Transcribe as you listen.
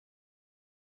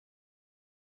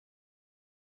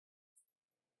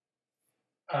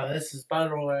This is, by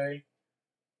the way,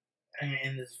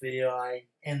 in this video, I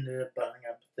ended up buttoning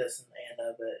up this in the end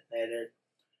of it and edit.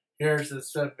 Here's the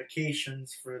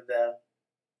specifications for the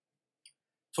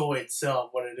toy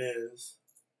itself, what it is.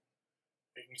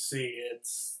 You can see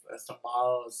that's the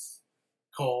model, it's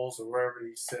Kohl's or wherever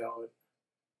you sell it.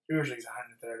 Usually it's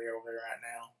 130 over there right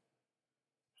now.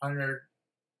 100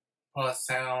 plus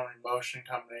sound and motion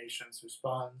combinations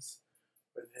responds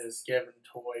with his given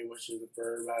toy, which is a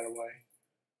bird, by the way.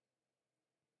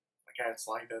 My cat's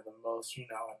like that the most, you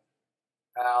know it.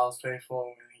 Al's faithful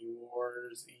when he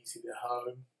roars, easy to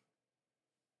hug.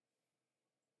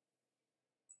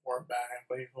 Or back and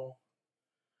playful.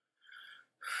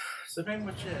 So pretty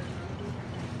much it.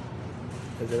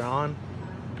 Is it on?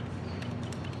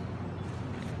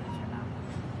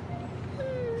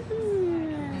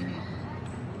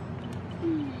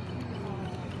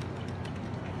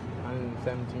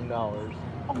 $117.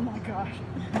 Oh my gosh.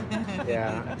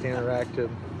 Yeah, it's interactive.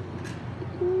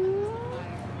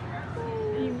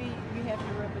 You mean you have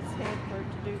to rub its head for it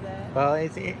to do that? Well, I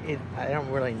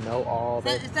don't really know all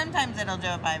the... Sometimes it'll do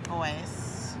it by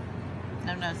voice.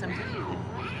 No, sometimes you can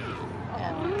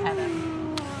kind of.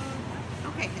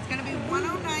 Okay, it's going to be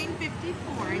 $109.54.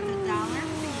 It's $1